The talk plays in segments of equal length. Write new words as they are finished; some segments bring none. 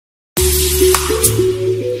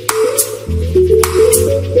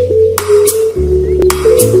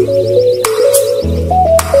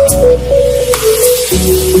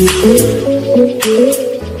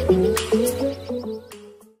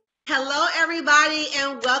everybody,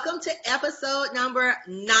 and welcome to episode number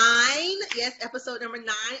 9. Yes, episode number 9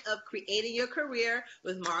 of Creating Your Career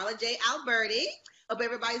with Marla J. Alberti. Hope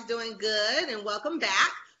everybody's doing good, and welcome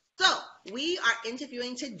back. So, we are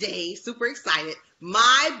interviewing today, super excited,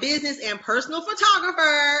 my business and personal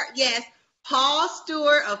photographer. Yes, Paul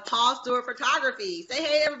Stewart of Paul Stewart Photography. Say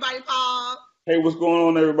hey, everybody, Paul. Hey, what's going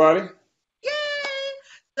on, everybody? Yay!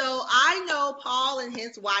 So I know Paul and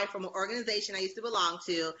his wife from an organization I used to belong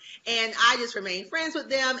to, and I just remain friends with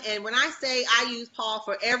them. And when I say I use Paul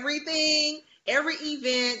for everything, every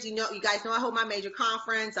event, you guys know I hold my major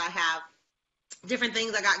conference. I have different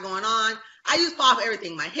things I got going on. I use Paul for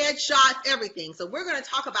everything, my headshots, everything. So we're going to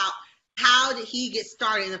talk about how did he get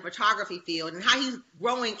started in the photography field and how he's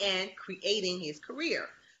growing and creating his career.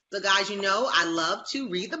 So guys, I love to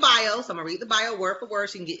read the bio. So I'm going to read the bio word for word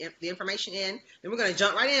so you can get the information in. Then we're going to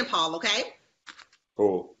jump right in, Paul, okay?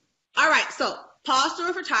 Cool. All right. So Paul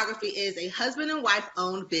Stewart Photography is a husband and wife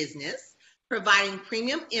owned business providing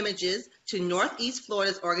premium images to Northeast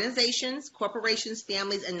Florida's organizations, corporations,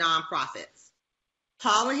 families, and nonprofits.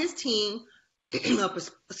 Paul and his team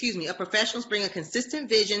of professionals bring a consistent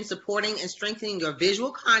vision supporting and strengthening your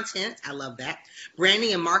visual content. I love that.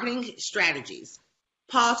 Branding and marketing strategies.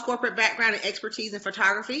 Paul's corporate background and expertise in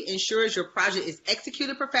photography ensures your project is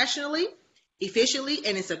executed professionally, efficiently,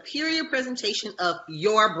 and in superior presentation of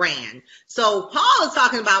your brand. So Paul is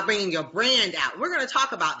talking about bringing your brand out. We're going to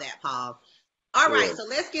talk about that, Paul. All right, so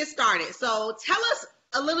let's get started. So tell us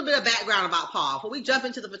a little bit of background about Paul. Before we jump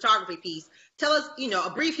into the photography piece, tell us, a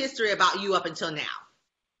brief history about you up until now.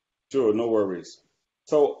 Sure, no worries.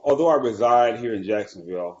 So although I reside here in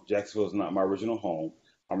Jacksonville is not my original home.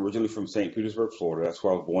 I'm originally from St. Petersburg, Florida. That's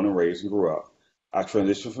where I was born and raised and grew up. I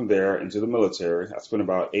transitioned from there into the military. I spent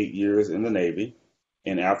about 8 years in the Navy,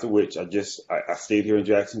 and after which I stayed here in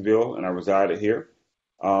Jacksonville and I resided here.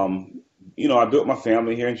 I built my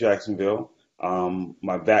family here in Jacksonville.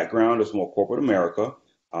 My background is more corporate America.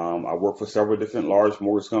 I work for several different large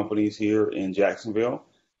mortgage companies here in Jacksonville.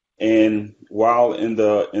 And while in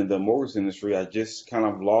the mortgage industry, I just kind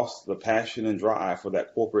of lost the passion and drive for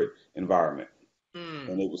that corporate environment.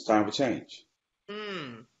 And it was time for change.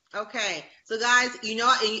 Okay. So guys,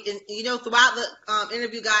 throughout the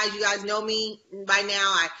interview, guys, you guys know me by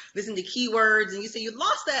now. I listen to keywords, and you say you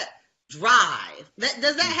lost that drive.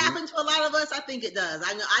 Does that happen to a lot of us? I think it does.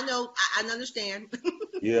 I understand.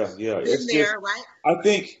 Yeah. It's there, right? I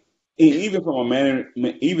think even from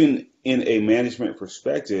even in a management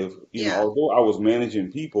perspective, although I was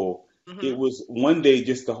managing people, it was one day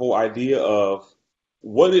just the whole idea of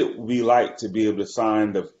what it would be like to be able to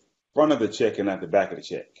sign the front of the check and not the back of the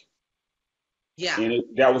check. Yeah. And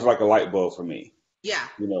that was like a light bulb for me. Yeah.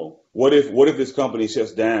 What if this company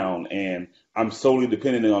shuts down and I'm solely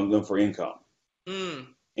dependent on them for income? And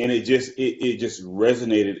it just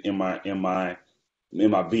resonated in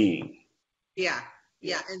my being. Yeah.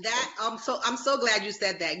 And that I'm so glad you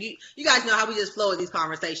said that. You guys know how we just flow with these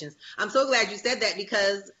conversations. I'm so glad you said that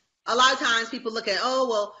because a lot of times people look at, oh,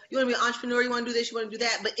 well, you want to be an entrepreneur, you want to do this, you want to do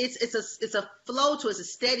that, but it's a flow to it, it's a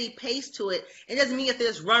steady pace to it. It doesn't mean you have to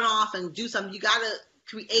just run off and do something. You got to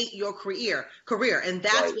create your career, and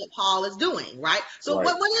that's right. What Paul is doing, right? So right.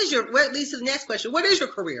 What is what leads to the next question? What is your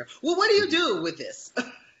career? Well, what do you do with this?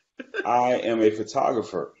 I am a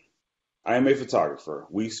photographer.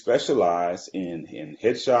 We specialize in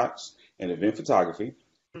headshots and event photography.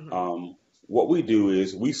 What we do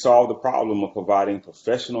is we solve the problem of providing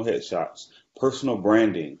professional headshots, personal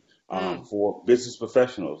branding for business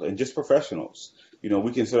professionals and just professionals.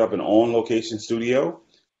 We can set up an on-location studio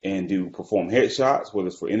and perform headshots, whether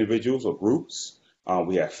it's for individuals or groups.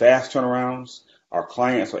 We have fast turnarounds. Our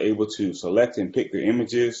clients are able to select and pick their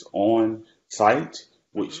images on site,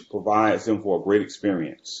 which provides them for a great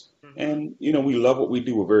experience. And, we love what we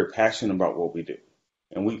do. We're very passionate about what we do.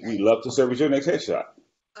 And we love to service your next headshot.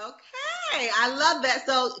 Okay, I love that.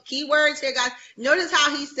 So keywords here, guys. Notice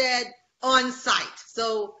how he said on site.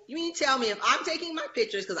 So you mean to tell me if I'm taking my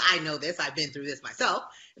pictures, because I know this, I've been through this myself.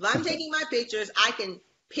 If I'm taking my pictures, I can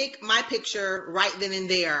pick my picture right then and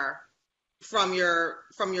there from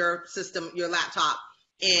your system, your laptop,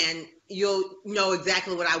 and you'll know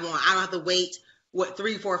exactly what I want. I don't have to wait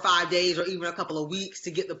 3, 4, 5 days or even a couple of weeks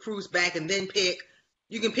to get the proofs back and then pick.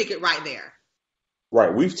 You can pick it right there.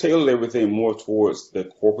 Right. We've tailored everything more towards the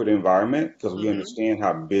corporate environment because we understand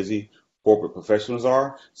how busy corporate professionals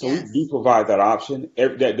are. So we do provide that option.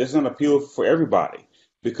 That doesn't appeal for everybody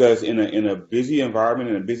because in a busy environment,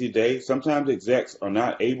 in a busy day, sometimes execs are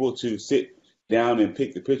not able to sit down and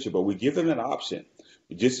pick the picture, but we give them that option.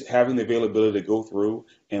 Just having the availability to go through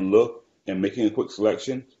and look and making a quick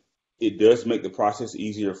selection it does make the process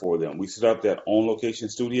easier for them. We set up that on location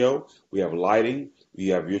studio. We have lighting. We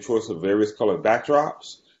have your choice of various colored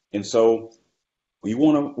backdrops. And so we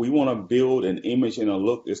want to build an image and a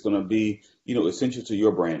look that's going to be, essential to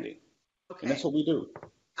your branding. And that's Okay. what we do.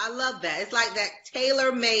 I love that. It's like that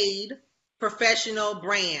tailor-made professional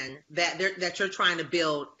brand that you're trying to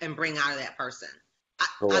build and bring out of that person. I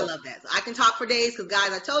Correct. love that. So I can talk for days because,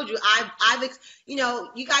 guys, I told you,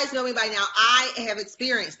 you guys know me by now. I have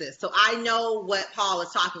experienced this, so I know what Paul is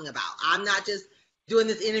talking about. I'm not just doing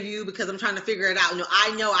this interview because I'm trying to figure it out. No,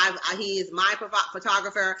 I know he is my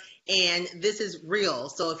photographer, and this is real.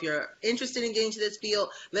 So if you're interested in getting into this field,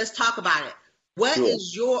 let's talk about it.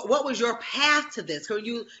 Sure. What was your path to this? Because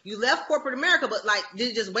you left corporate America, but like, did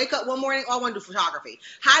you just wake up one morning, oh, I want to do photography?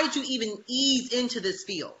 How did you even ease into this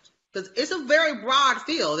field? Because it's a very broad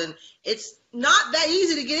field, and it's not that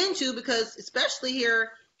easy to get into because, especially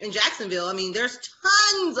here in Jacksonville, I mean, there's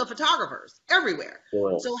tons of photographers everywhere.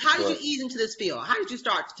 Correct. So how did you Correct. ease into this field? How did you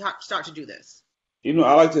start to do this?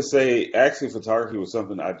 I like to say actually photography was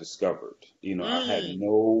something I discovered. I had Mm.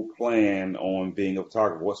 no plan on being a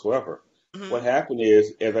photographer whatsoever. What Hmm. happened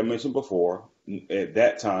is, as I mentioned before, at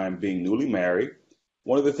that time being newly married,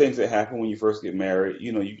 one of the things that happen when you first get married,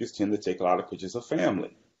 you just tend to take a lot of pictures of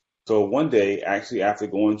family. So one day, actually after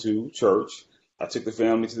going to church, I took the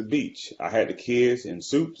family to the beach. I had the kids in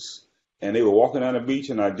suits and they were walking down the beach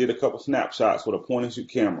and I did a couple snapshots with a point and shoot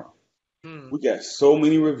camera. Mm. We got so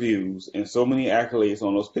many reviews and so many accolades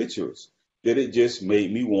on those pictures that it just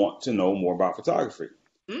made me want to know more about photography.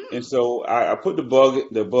 And Mm. so I put the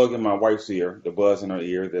bug in my wife's ear, the buzz in her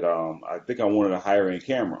ear that I think I wanted a higher end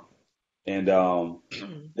camera. And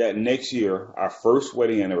that next year, our first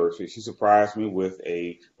wedding anniversary, she surprised me with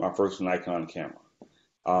my first Nikon camera.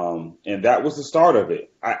 And that was the start of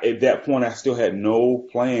it. At that point, I still had no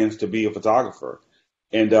plans to be a photographer.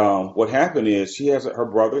 And what happened is her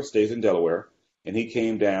brother stays in Delaware, and he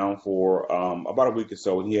came down for about a week or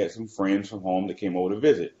so, and he had some friends from home that came over to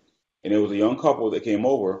visit. And it was a young couple that came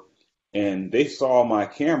over, and they saw my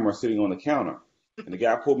camera sitting on the counter. And the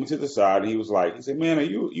guy pulled me to the side, and he said, "Man, are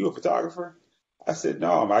you a photographer?" I said,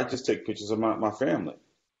 "No, I just take pictures of my family."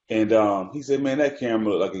 And he said, "Man, that camera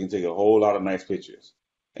looked like it can take a whole lot of nice pictures."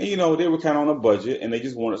 And they were kind of on a budget, and they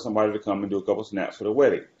just wanted somebody to come and do a couple snaps for the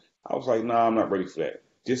wedding. I was like, "Nah, I'm not ready for that."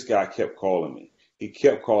 This guy kept calling me. He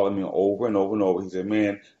kept calling me over and over and over. He said,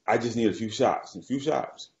 "Man, I just need a few shots, a few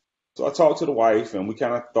shots." So I talked to the wife, and we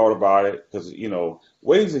kind of thought about it because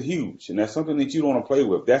weddings are huge, and that's something that you don't want to play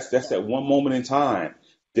with. That's that one moment in time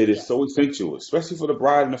that is so Yes. essential, especially for the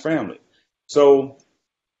bride and the family. So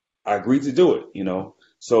I agreed to do it.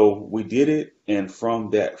 So we did it, and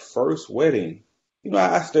from that first wedding,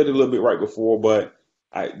 I studied a little bit right before, but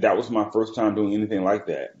that was my first time doing anything like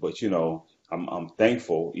that. But I'm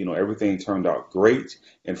thankful. Everything turned out great,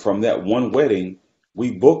 and from that one wedding,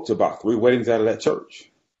 we booked about three weddings out of that church,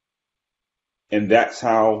 and that's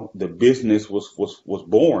how the business was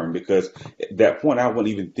born. Because at that point, I wasn't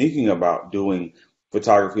even thinking about doing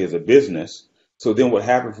photography as a business. So then, what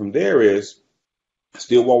happened from there is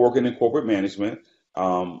still while working in corporate management.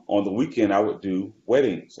 On the weekend, I would do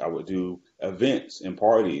weddings, I would do events and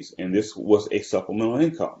parties, and this was a supplemental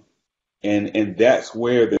income. And that's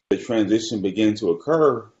where the transition began to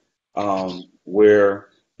occur, where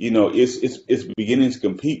it's beginning to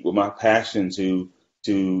compete with my passion to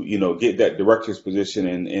get that director's position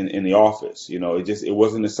in the office. It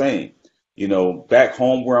wasn't the same. Back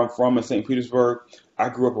home where I'm from in St. Petersburg, I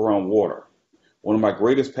grew up around water. One of my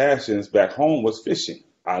greatest passions back home was fishing.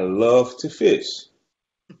 I love to fish.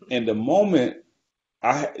 And the moment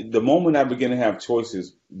I began to have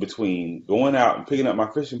choices between going out and picking up my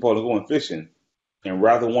fishing pole and going fishing and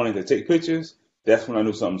rather wanting to take pictures, that's when I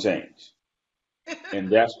knew something changed. And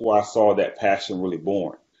that's where I saw that passion really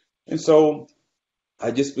born. And so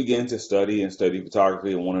I just began to study and study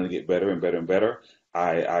photography and wanted to get better and better and better.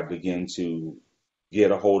 I began to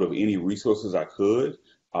get a hold of any resources I could,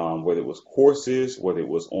 whether it was courses, whether it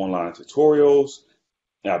was online tutorials.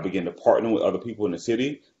 And I began to partner with other people in the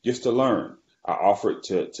city just to learn. I offered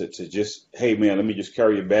to just, hey man, let me just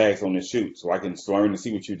carry your bags on the shoot so I can learn and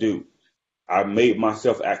see what you do. I made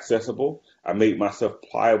myself accessible. I made myself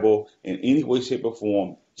pliable in any way, shape, or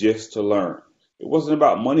form just to learn. It wasn't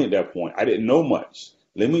about money at that point. I didn't know much.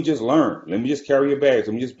 Let me just learn. Let me just carry your bags.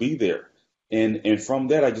 Let me just be there. And from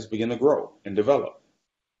that, I just began to grow and develop.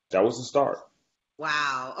 That was the start.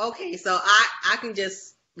 Wow. Okay, so I can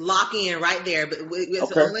just lock in right there, but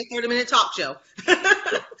it's Okay. only a 30-minute talk show.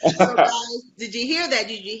 So guys, did you hear that?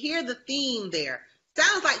 Did you hear the theme there?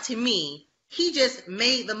 Sounds like to me he just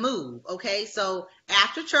made the move. Okay, so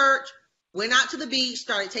after church, went out to the beach,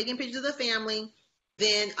 started taking pictures of the family.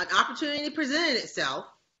 Then an opportunity presented itself.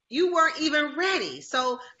 You weren't even ready.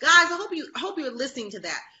 So, guys, I hope you're listening to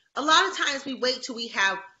that. A lot of times we wait till we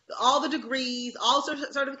have all the degrees, all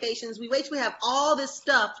certifications. We wait till we have all this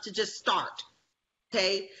stuff to just start.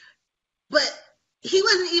 Okay, but he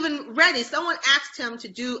wasn't even ready. Someone asked him to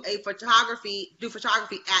do photography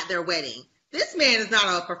at their wedding. This man is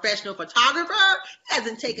not a professional photographer. He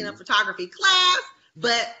hasn't taken a photography class,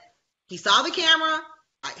 but he saw the camera.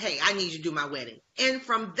 Like, hey, I need you to do my wedding. And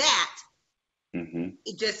from that,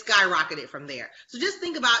 it just skyrocketed from there. So just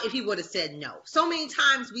think about if he would have said no. So many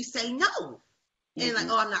times we say no. And like,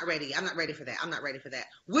 oh, I'm not ready. I'm not ready for that. I'm not ready for that.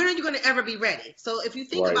 When are you going to ever be ready? So if you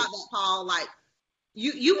think about that, Paul, like,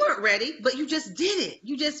 you weren't ready, but you just did it.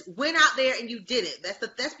 You just went out there and you did it. That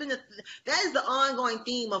is the ongoing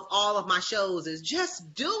theme of all of my shows is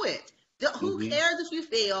just do it. Who cares if you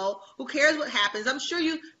fail? Who cares what happens? I'm sure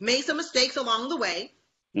you made some mistakes along the way.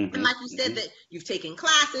 And like you said that you've taken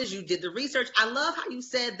classes, you did the research. I love how you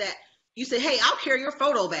said that. You said, hey, I'll carry your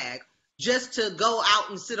photo bag just to go out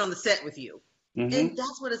and sit on the set with you. And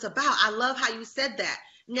that's what it's about. I love how you said that.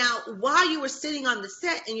 Now, while you were sitting on the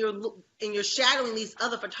set and you're shadowing these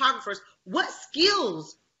other photographers, what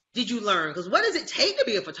skills did you learn? Because what does it take to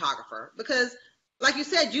be a photographer? Because like you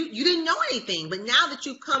said, you didn't know anything, but now that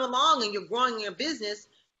you've come along and you're growing your business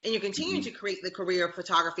and you're continuing to create the career of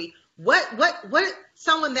photography, what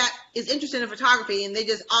someone that is interested in photography and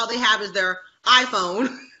all they have is their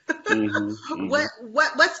iPhone,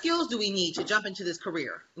 what skills do we need to jump into this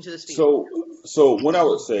career, into this field? So what I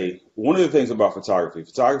would say, one of the things about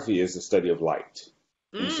photography is the study of light.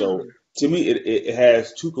 And so to me, it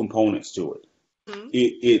has two components to it.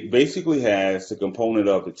 It basically has the component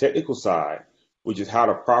of the technical side, which is how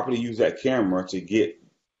to properly use that camera to get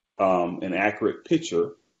an accurate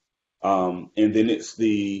picture. And then it's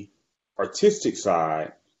the artistic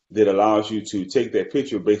side that allows you to take that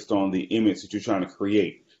picture based on the image that you're trying to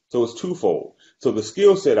create. So it's twofold. So the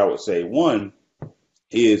skill set, I would say, one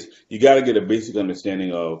is you got to get a basic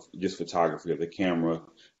understanding of just photography, of the camera,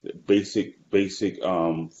 the basic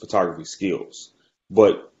photography skills.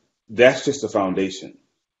 But that's just the foundation,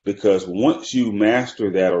 because once you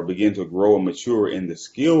master that or begin to grow and mature in the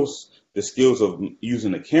skills of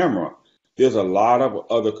using the camera, there's a lot of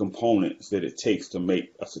other components that it takes to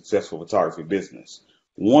make a successful photography business.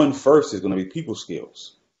 One first is going to be people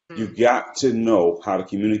skills. You got to know how to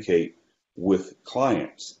communicate with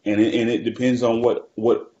clients, and it depends on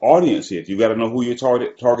what audience is. You got to know who your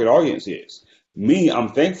target audience is. Me, I'm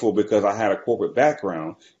thankful because I had a corporate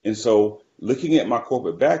background, and so looking at my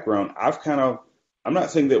corporate background, I'm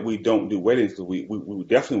not saying that we don't do weddings, because we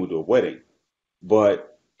definitely would do a wedding,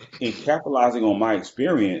 but in capitalizing on my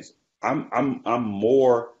experience, I'm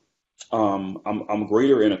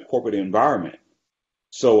greater in a corporate environment.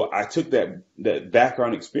 So I took that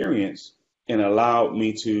background experience and allowed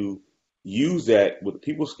me to use that with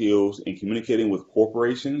people skills and communicating with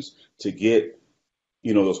corporations to get,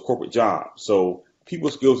 those corporate jobs. So people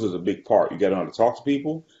skills is a big part. You got to know how to talk to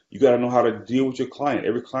people. You got to know how to deal with your client.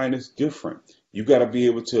 Every client is different. You got to be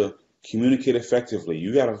able to communicate effectively.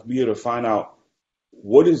 You got to be able to find out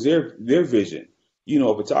what is their vision.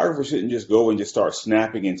 A photographer shouldn't just go and just start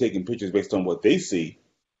snapping and taking pictures based on what they see.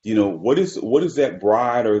 What is that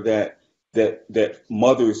bride or that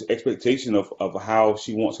mother's expectation of how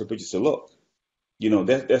she wants her pictures to look?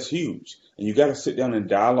 That's huge. And you got to sit down and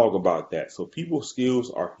dialogue about that. So people skills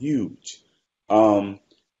are huge. And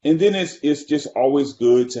then it's just always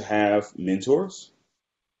good to have mentors.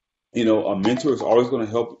 A mentor is always going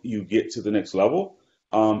to help you get to the next level.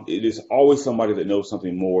 It is always somebody that knows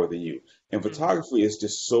something more than you. And photography is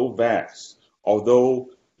just so vast. Although,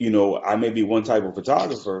 I may be one type of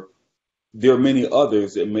photographer, there are many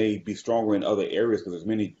others that may be stronger in other areas because there's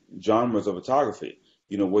many genres of photography.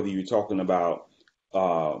 Whether you're talking about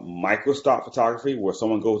micro stop photography, where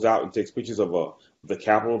someone goes out and takes pictures of the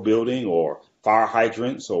Capitol building or fire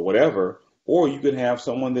hydrants or whatever, or you can have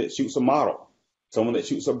someone that shoots a model, someone that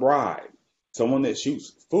shoots a bride, someone that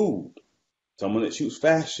shoots food, someone that shoots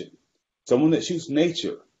fashion, someone that shoots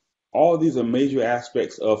nature. All of these are major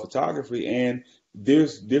aspects of photography, and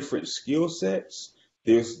there's different skill sets.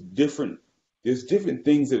 There's different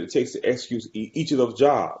things that it takes to execute each of those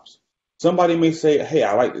jobs. Somebody may say, hey,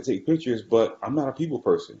 I like to take pictures, but I'm not a people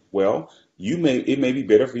person. Well, it may be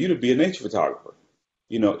better for you to be a nature photographer.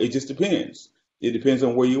 It just depends. It depends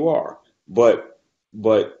on where you are. But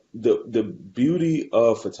the beauty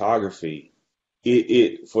of photography,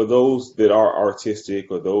 it for those that are artistic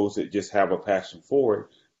or those that just have a passion for it,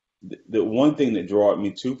 the one thing that draws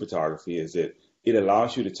me to photography is that it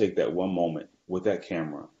allows you to take that one moment with that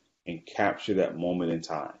camera and capture that moment in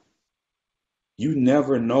time. You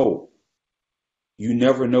never know. You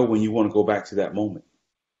never know when you want to go back to that moment.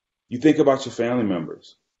 You think about your family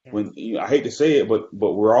members. Yeah. When I hate to say it, but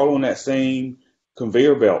we're all on that same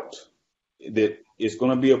conveyor belt. That it's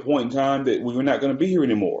going to be a point in time that we're not going to be here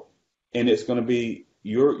anymore, and it's going to be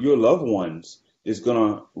your loved ones is going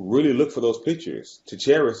to really look for those pictures to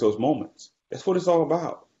cherish those moments. That's what it's all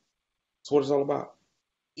about. That's what it's all about.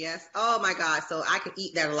 Yes. Oh my God. So I can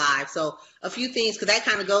eat that alive. So a few things, because that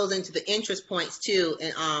kind of goes into the interest points too.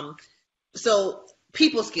 And so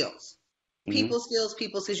people skills, Hmm. people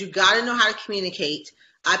skills. You got to know how to communicate.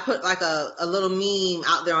 I put like a little meme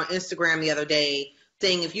out there on Instagram the other day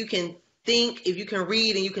saying if you can think, if you can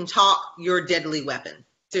read, and you can talk, you're a deadly weapon.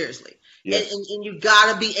 Seriously. And, Yes. and, and you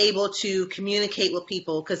got to be able to communicate with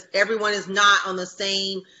people because everyone is not on the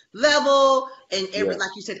same level. And every, Yes.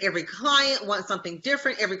 like you said, every client wants something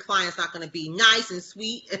different. Every client's not going to be nice and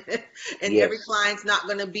sweet. And every Yes. client's not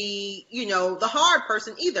going to be, the hard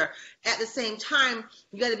person either. At the same time,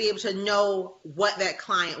 you got to be able to know what that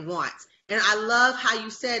client wants. And I love how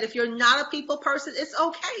you said, if you're not a people person, it's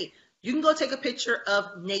okay. You can go take a picture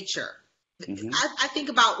of nature. Hmm. I think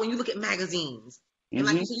about when you look at magazines and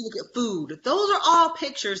like you Hmm. said, you look at food. Those are all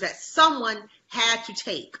pictures that someone had to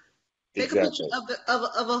take. Take a picture Exactly.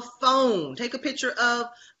 of a phone. Take a picture of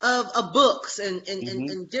books Hmm.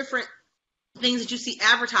 and different things that you see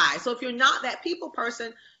advertised. So if you're not that people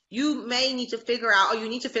person, you may need to figure out, or you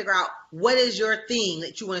need to figure out what is your thing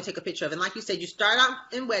that you want to take a picture of. And like you said, you start out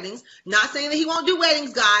in weddings. Not saying that he won't do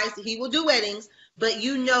weddings, guys. He will do weddings, but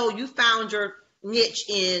you found your niche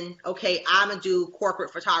in, okay, I'm gonna do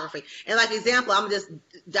corporate photography. And like example, I'm gonna just Hmm.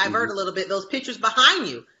 divert a little bit. Those pictures behind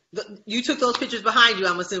you, you took those pictures behind you,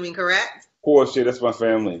 I'm assuming, correct? Of course, yeah, that's my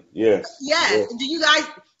family. Yes. Yes. Yes. And do you guys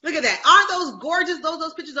look at that? Aren't those gorgeous?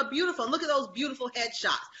 Those pictures are beautiful. And look at those beautiful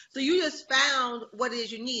headshots. So you just found what it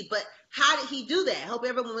is you need. But how did he do that? I hope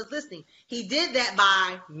everyone was listening. He did that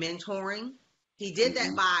by mentoring. He did that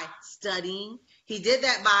Hmm. by studying. He did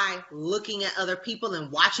that by looking at other people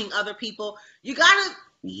and watching other people. You Hmm.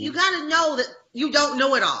 gotta know that you don't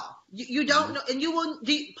know it all. You don't Hmm. know, and you will.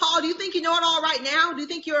 Paul, do you think you know it all right now? Do you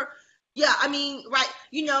think you're? Yeah, I mean, right.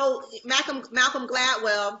 Malcolm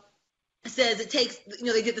Gladwell says it takes,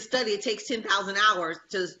 they did the study, it takes 10,000 hours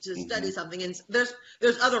to study Hmm. something. And there's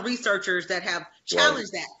other researchers that have Right.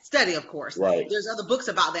 challenged that study, of course. Right. There's other books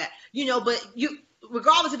about that, but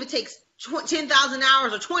regardless if it takes 10,000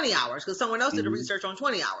 hours or 20 hours, because someone else did the Hmm. research on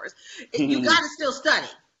 20 hours, you got Hmm. to still study.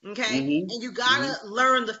 Okay. Hmm. And you got to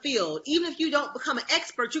learn the field. Even if you don't become an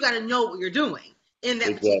expert, you got to know what you're doing in that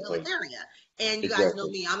particular Exactly. area. And you guys know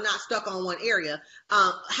Exactly. me, I'm not stuck on one area.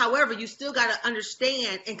 However, you still got to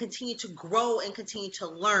understand and continue to grow and continue to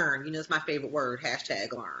learn. It's my favorite word,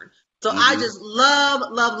 #learn. So I Hmm. just love,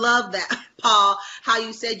 love, love that, Paul, how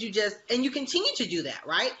you said and you continue to do that,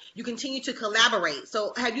 right? You continue to collaborate.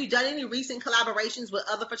 So have you done any recent collaborations with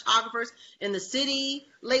other photographers in the city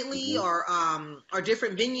lately Hmm. or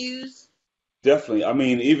different venues? Definitely. I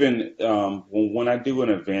mean, even when I do an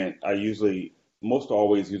event, I most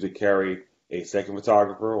always usually carry a second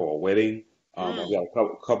photographer or a wedding. I've Mm, got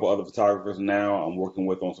a couple other photographers now I'm working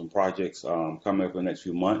with on some projects coming up in the next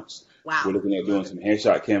few months. wow. We're looking at Love doing some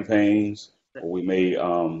headshot campaigns, it. or we may,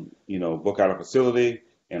 book out a facility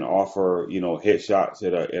and offer, headshots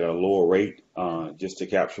at a lower rate just to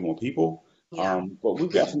capture more people. Yeah. But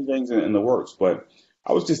we've got some things in the works. But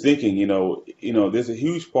I was just thinking, there's a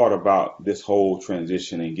huge part about this whole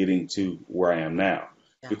transition and getting to where I am now,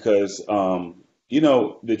 Yeah. because,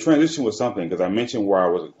 the transition was something, because I mentioned where I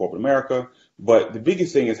was in corporate America, but the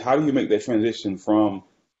biggest thing is how do you make that transition from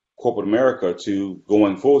corporate America to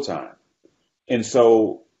going full time? And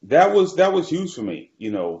so that was huge for me.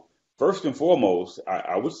 First and foremost,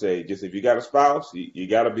 I would say just if you got a spouse, you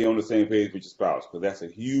got to be on the same page with your spouse, because that's a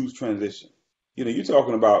huge transition. You're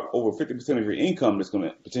talking about over 50% of your income that's going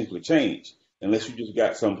to potentially change Yeah. unless you just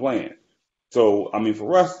got some plan. So, I mean,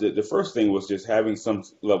 for us, the first thing was just having some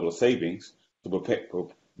level of savings to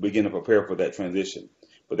begin to prepare for that transition.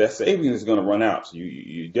 But that savings is going to run out, so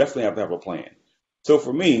you definitely have to have a plan. So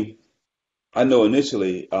for me, I know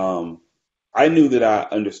initially, I knew that I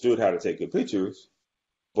understood how to take good pictures,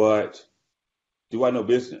 but do I know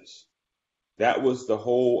business? That was the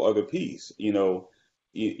whole other piece, because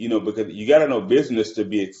you got to know business to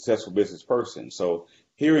be a successful business person. So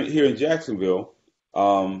here in Jacksonville,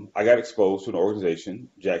 I got exposed to an organization,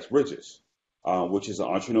 Jax Bridges, which is an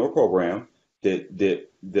entrepreneur program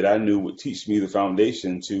that I knew would teach me the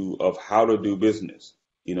foundation of how to do business.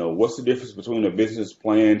 What's the difference between a business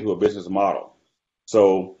plan to a business model?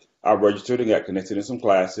 So I registered and got connected in some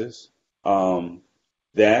classes. Um,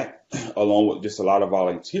 that, along with just a lot of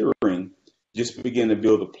volunteering, just began to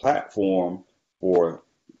build a platform for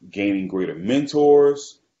gaining greater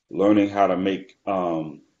mentors, learning how to make,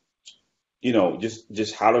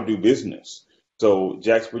 just how to do business. So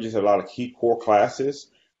Jax Bridges had a lot of key core classes,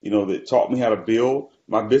 that taught me how to build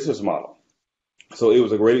my business model. So it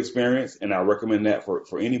was a great experience, and I recommend that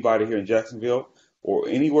for anybody here in Jacksonville or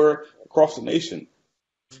anywhere across the nation.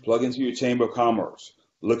 Plug into your Chamber of Commerce,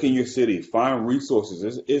 look in your city, find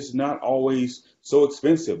resources. It's not always so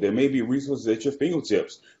expensive. There may be resources at your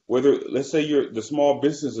fingertips. Whether, let's say, you're the Small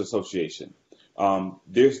Business Association,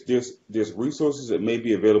 there's resources that may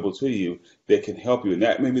be available to you that can help you, and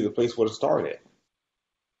that may be the place where to start at.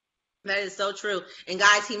 That is so true. And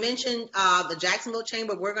guys, he mentioned the Jacksonville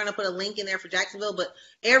Chamber. We're going to put a link in there for Jacksonville, but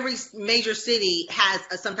every major city has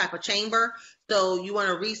some type of chamber. So you want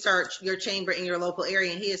to research your chamber in your local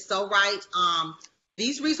area. And he is so right.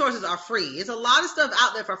 These resources are free. There's a lot of stuff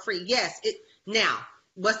out there for free. Yes. Now,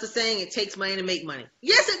 what's the saying? It takes money to make money.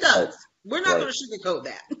 Yes, it does. We're not going to sugarcoat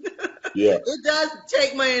that. Yeah. It does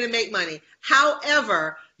take money to make money.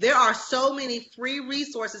 However, there are so many free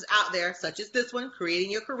resources out there, such as this one,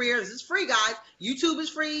 Creating Your Career. This is free, guys. YouTube is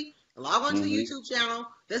free. Log on to the YouTube channel.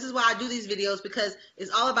 This is why I do these videos, because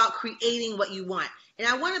it's all about creating what you want.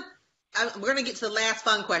 And we're going to get to the last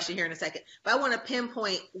fun question here in a second, but I want to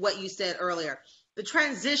pinpoint what you said earlier. The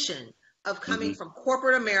transition of coming from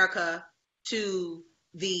corporate America to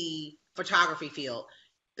the photography field.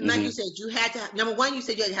 And like you said, you had to, number one, you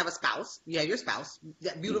said you had to have a spouse. You had your spouse,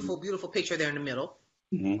 that beautiful, beautiful picture there in the middle,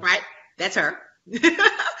 right? That's her.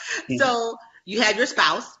 So you had your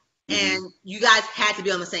spouse, and you guys had to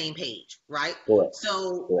be on the same page, right? Correct.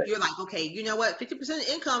 So you're like, okay, you know what? 50% of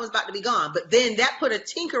income is about to be gone. But then that put a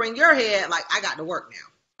tinker in your head, like, I got to work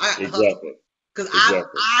now. I got to hustle. Because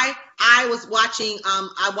I was watching,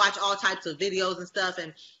 I watch all types of videos and stuff,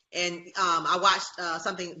 and I watched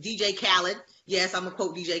something, DJ Khaled. Yes, I'm going to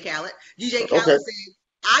quote DJ Khaled. DJ Khaled said,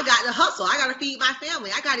 I got to hustle. I got to feed my family.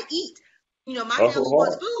 I got to eat. My family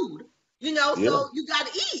wants food. So you got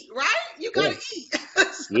to eat, right? You got to eat.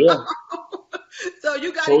 So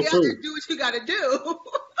you got to get out there and do what you got to do.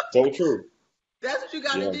 So true. That's what you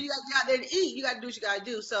got to do. You got to get out there and eat. You got to do what you got to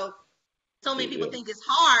do. So many people think it's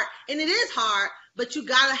hard, and it is hard, but you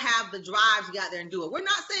got to have the drive to get out there and do it. We're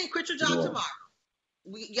not saying quit your job tomorrow.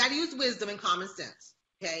 We got to use wisdom and common sense.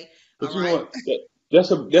 Okay. But you know what?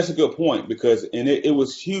 That's a good point, because it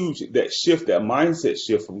was huge, that shift, that mindset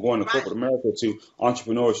shift from going to corporate America to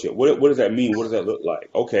entrepreneurship. What does that mean? What does that look like?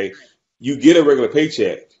 Okay, you get a regular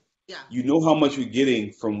paycheck. Yeah. You know how much you're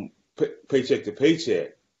getting from paycheck to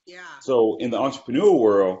paycheck. Yeah. So in the entrepreneur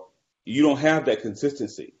world, you don't have that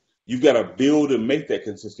consistency. You've got to build and make that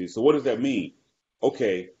consistency. So what does that mean?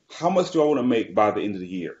 Okay, how much do I want to make by the end of the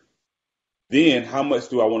year? Then how much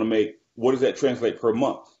do I want to make? What does that translate per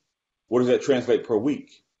month? What does that translate per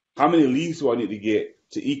week? How many leads do I need to get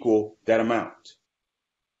to equal that amount?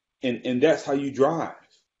 And that's how you drive.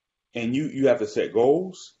 And you have to set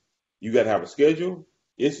goals. You got to have a schedule.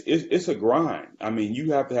 It's a grind. I mean,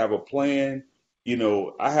 you have to have a plan.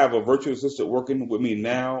 I have a virtual assistant working with me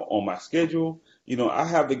now on my schedule. I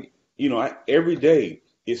have every day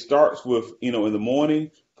it starts with, in the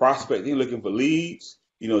morning, prospecting, looking for leads,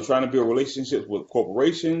 trying to build relationships with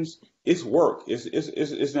corporations. It's work.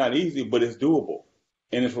 It's not easy, but it's doable,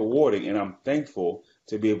 and it's rewarding. And I'm thankful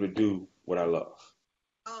to be able to do what I love.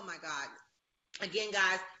 Oh my God. Again,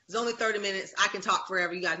 guys, it's only 30 minutes. I can talk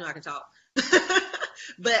forever. You guys know I can talk.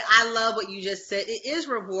 But I love what you just said. It is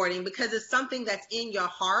rewarding because it's something that's in your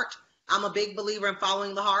heart. I'm a big believer in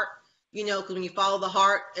following the heart, because when you follow the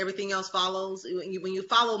heart, everything else follows. When you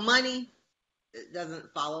follow money, it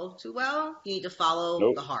doesn't follow too well. You need to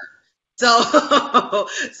follow the heart. So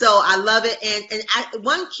I love it. And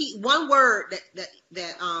one word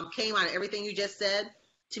that came out of everything you just said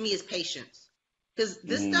to me is patience, because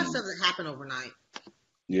this stuff doesn't happen overnight.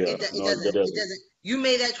 Yeah, it doesn't. You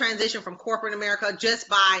made that transition from corporate America just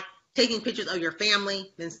by taking pictures of your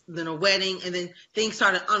family, then a wedding, and then things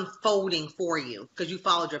started unfolding for you because you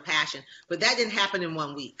followed your passion. But that didn't happen in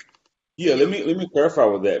 1 week. Yeah, let me clarify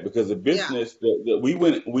with that, because the business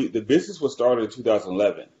the business was started in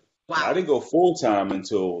 2011. Wow. I didn't go full time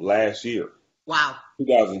until last year. Wow.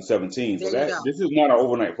 2017. So this is not an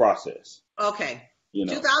overnight process. Okay.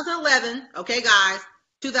 2011. Okay, guys.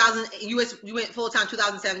 You went full time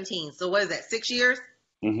 2017. So what is that? 6 years?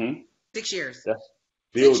 6 years. That's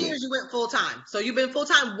 6 years you went full time. So you've been full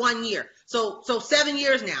time 1 year. So 7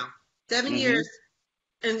 years now. 7 years,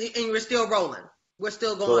 and we're still rolling. We're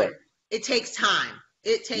still going. Correct. It takes time.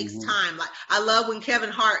 It takes time. Like, I love when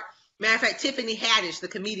Kevin Hart, matter of fact, Tiffany Haddish, the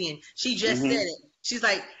comedian, she just said it. She's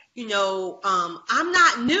like, I'm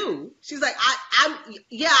not new. She's like, I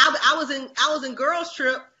was in girls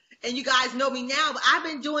trip, and you guys know me now, but I've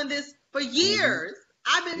been doing this for years.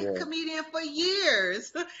 I've been a comedian for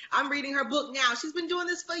years. I'm reading her book now. She's been doing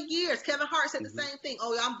this for years. Kevin Hart said the same thing.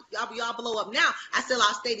 Oh, y'all blow up now. I sell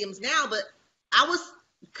out stadiums now, but I was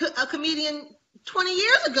a comedian 20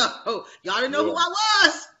 years ago. Y'all didn't know who I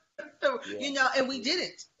was. And we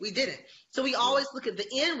didn't. So we always look at the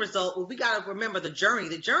end result, but we got to remember the journey.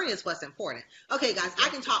 The journey is what's important. Okay, guys, I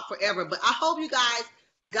can talk forever, but I hope you guys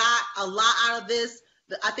got a lot out of this.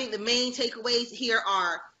 I think the main takeaways here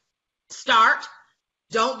are: start.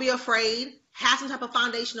 Don't be afraid. Have some type of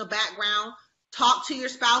foundational background. Talk to your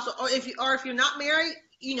spouse, or if you're not married,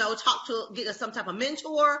 get some type of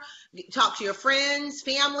mentor. Talk to your friends,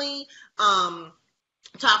 family.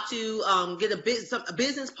 Talk to get a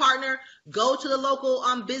business partner. Go to the local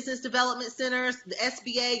business development centers, the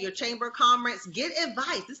SBA, your chamber of commerce. Get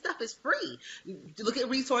advice. This stuff is free. Look at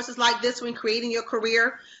resources like this when creating your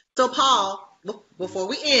career. So, Paul, before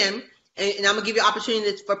we end, and I'm gonna give you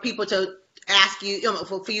opportunity for people to ask you,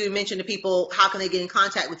 for you to mention to people how can they get in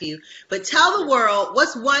contact with you. But tell the world,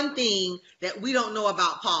 what's one thing that we don't know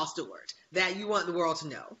about Paul Stewart that you want the world to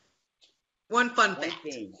know? One fun fact.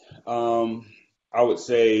 I would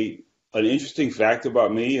say an interesting fact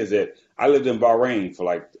about me is that I lived in Bahrain for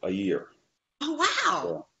like a year. Oh,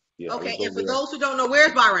 wow. Yeah, okay, and for those who don't know,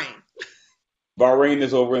 where's Bahrain? Bahrain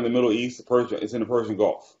is over in the Middle East. It's in the Persian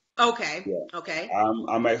Gulf. Okay. Yeah. Okay.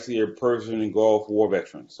 I'm actually a Persian Gulf War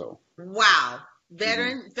veteran. So. Wow.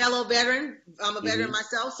 Veteran, fellow veteran. I'm a veteran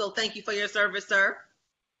myself, so thank you for your service, sir.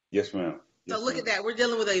 Yes, ma'am. So look at that. We're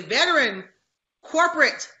dealing with a veteran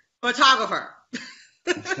corporate photographer.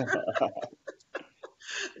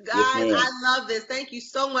 Guys, I love this. Thank you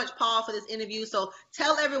so much, Paul, for this interview. So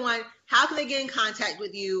tell everyone, how can they get in contact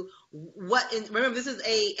with you? Remember, this is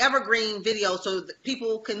a evergreen video, so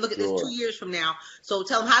people can look at this 2 years from now. So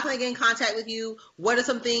tell them, how can they get in contact with you? What are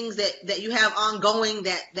some things that you have ongoing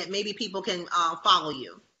that maybe people can follow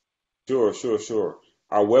you? Sure.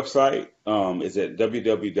 Our website is at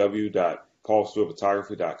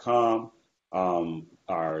www.paulstewartphotography.com.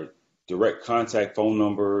 Our direct contact phone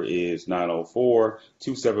number is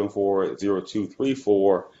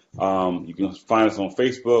 904-274-0234. You can find us on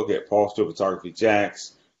Facebook at Paul Stewart Photography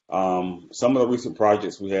Jax. Some of the recent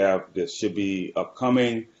projects we have that should be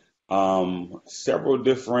upcoming, several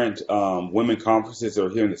different women conferences that are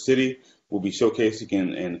here in the city. We'll be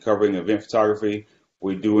showcasing and covering event photography.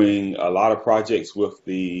 We're doing a lot of projects with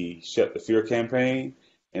the Shut the Fear campaign,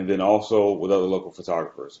 and then also with other local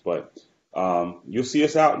photographers. But you'll see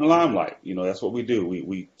us out in the limelight. That's what we do.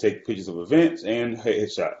 We take pictures of events and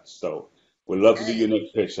headshots. So we'd love to do your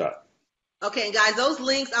next headshot. Okay, guys, those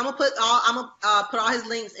links, I'm gonna put all his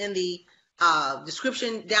links in the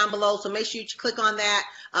description down below. So make sure you click on that.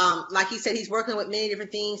 Like he said, he's working with many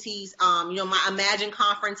different things. He's, my Imagine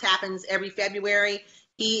conference happens every February.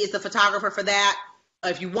 He is the photographer for that.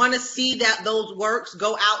 If you want to see those works,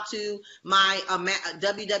 go out to my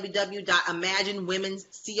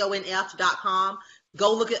www.imaginewomenconf.com.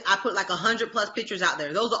 Go look at, I put like 100+ pictures out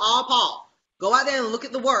there. Those are all Paul. Go out there and look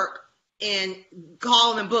at the work and call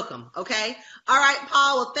them and book them, okay? All right,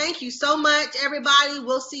 Paul, well, thank you so much, everybody.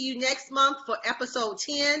 We'll see you next month for episode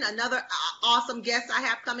 10, another awesome guest I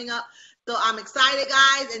have coming up. So I'm excited,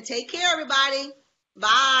 guys, and take care, everybody.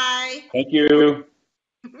 Bye. Thank you.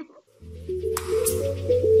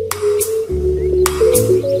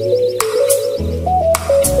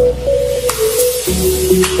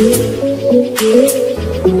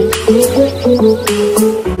 Thank you.